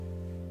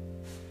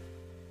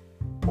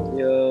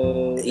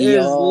Yo, it's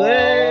Yo,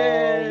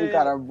 lit. we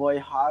got our boy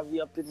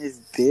Javi up in his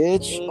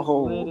bitch. It's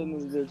Oh, lit in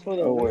this bitch. Hold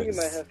oh, on, let me get words.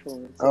 my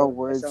headphones. Oh, I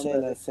words. sound Say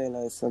better. less, say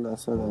less, say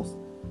less, say less.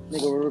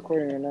 Nigga, we're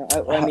recording right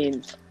now. I I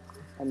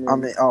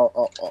mean,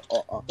 go.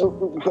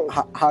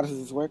 How does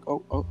this work?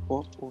 Oh.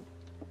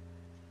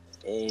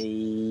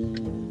 Hey.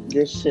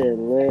 This shit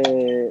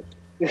lit.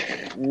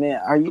 Man,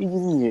 are you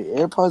using your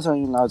AirPods or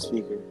your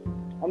loudspeaker?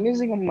 I'm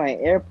using my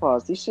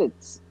AirPods. These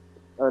shits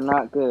are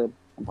not good.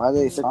 Why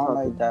they They're sound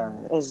talking. like that?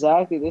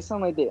 Exactly. They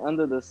sound like they're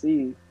under the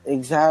sea.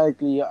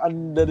 Exactly,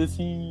 under the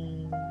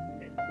sea.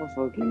 I'm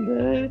fucking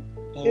dead.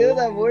 Hear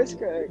that voice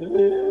crack.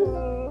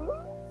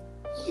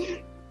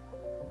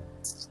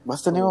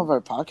 What's the name of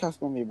our podcast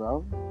gonna be,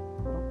 bro? I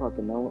don't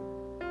fucking know.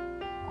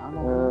 I don't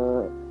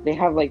know. They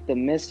have like the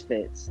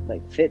misfits,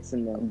 like fits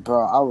in them.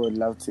 Bro, I would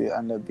love to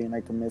end up being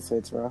like the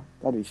Misfits, bro.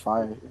 That'd be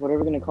fire. What are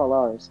we gonna call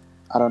ours?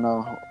 I don't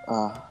know.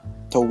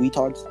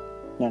 Towetards?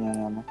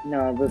 No.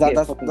 No, we'll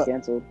That's fucking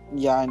canceled.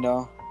 Yeah, I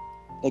know.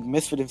 Like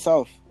Misfit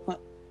himself.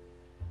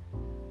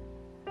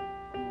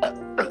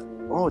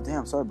 Oh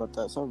damn! Sorry about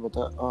that.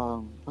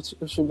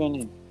 What's your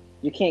name?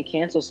 You can't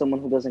cancel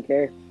someone who doesn't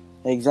care.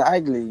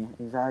 Exactly.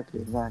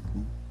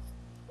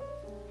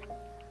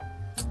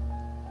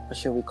 What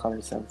should we call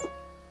ourselves?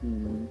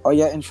 Oh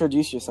yeah,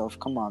 introduce yourself.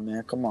 Come on,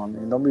 man.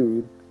 Don't be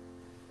rude.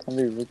 What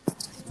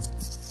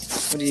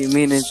do you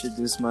mean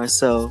introduce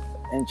myself?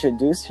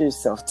 Introduce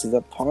yourself to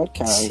the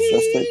podcast.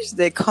 Sheesh,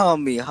 they call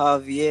me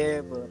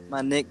Javier, but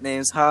my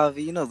nickname's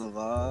Javi. You know the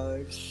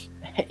vibes.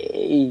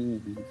 Hey,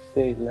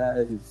 say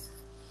less.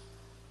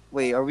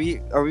 Wait, are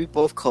we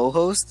both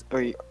co-hosts?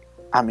 Or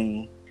I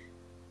mean,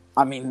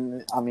 I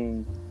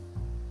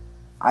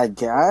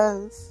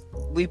guess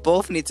we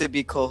both need to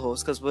be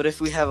co-hosts. Because what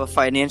if we have a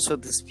financial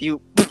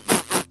dispute?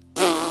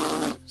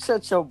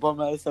 Shut your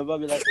bum ass up. I'll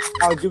be like,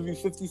 I'll give you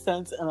 50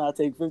 cents and I'll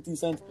take 50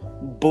 cents.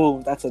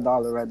 Boom, that's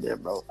 $1 right there,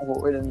 bro.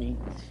 What do you mean?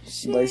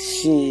 But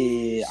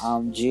shit,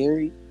 I'm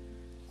Jerry.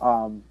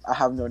 I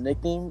have no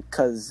nickname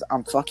because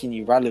I'm fucking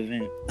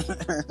irrelevant.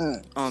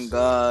 Oh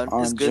God,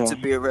 it's good to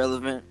be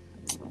irrelevant.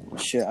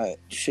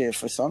 Shit,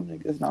 for some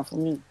niggas, not for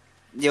me.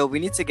 Yo, we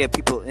need to get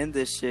people in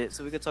this shit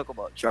so we could talk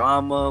about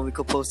drama. We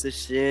could post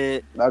this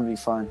shit. That'd be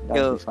fun.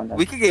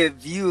 We could get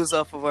views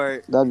off of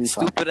our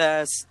stupid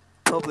ass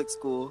public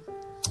school.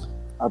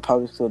 Our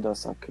public school does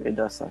suck. It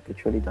does suck. It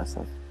truly does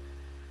suck.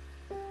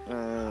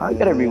 I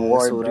got a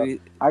reward, bro.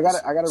 I got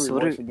a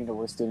reward for being the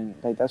worst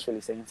student. Like, that's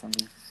really saying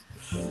something.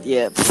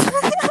 Yeah.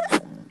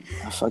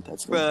 Fuck that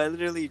school. Bro, I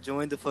literally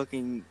joined the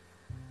fucking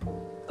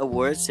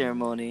award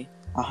ceremony.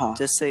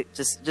 Just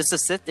to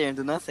sit there and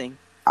do nothing.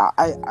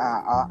 I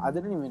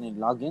didn't even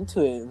log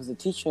into it. It was a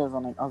teacher. I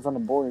was on the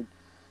board,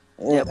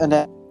 and then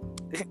I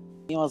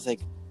was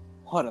like,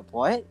 "What up?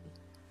 What?"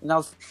 And I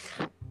was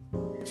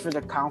for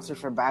the counselor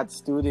for bad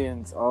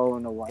students. Oh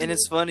no! Why? And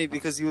it's funny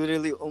because you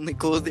literally only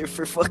go there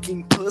for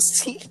fucking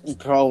pussy.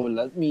 Bro,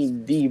 let me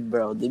be,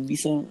 bro.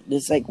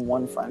 There's like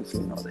one fine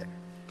female there.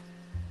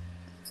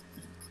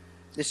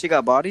 Does she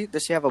got body?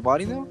 Does she have a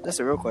body though? That's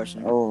a real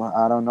question. Oh,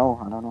 I don't know.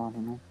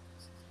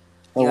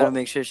 You gotta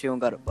make sure she don't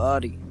got a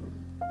body.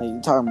 Like,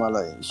 you talking about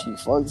like she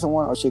fucked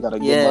someone or she got a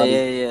good body?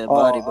 Yeah.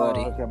 Body.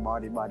 Okay,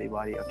 body.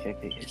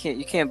 Okay.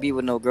 You can't be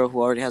with no girl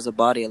who already has a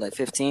body at like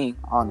 15.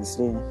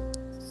 Honestly.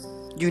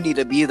 You need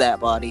to be that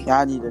body. Yeah,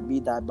 I need to be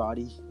that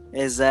body.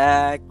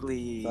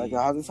 Exactly. Like,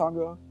 how's the song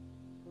go?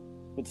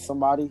 With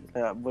somebody,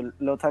 with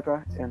Lil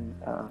Tecca and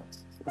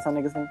what's that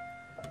nigga's name?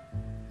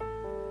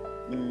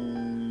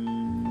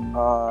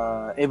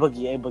 A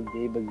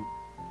Boogie.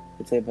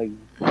 It's A Boogie.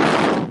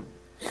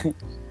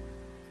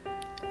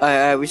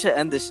 Alright, we should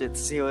end this shit to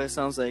see what it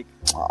sounds like.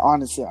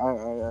 Honestly, I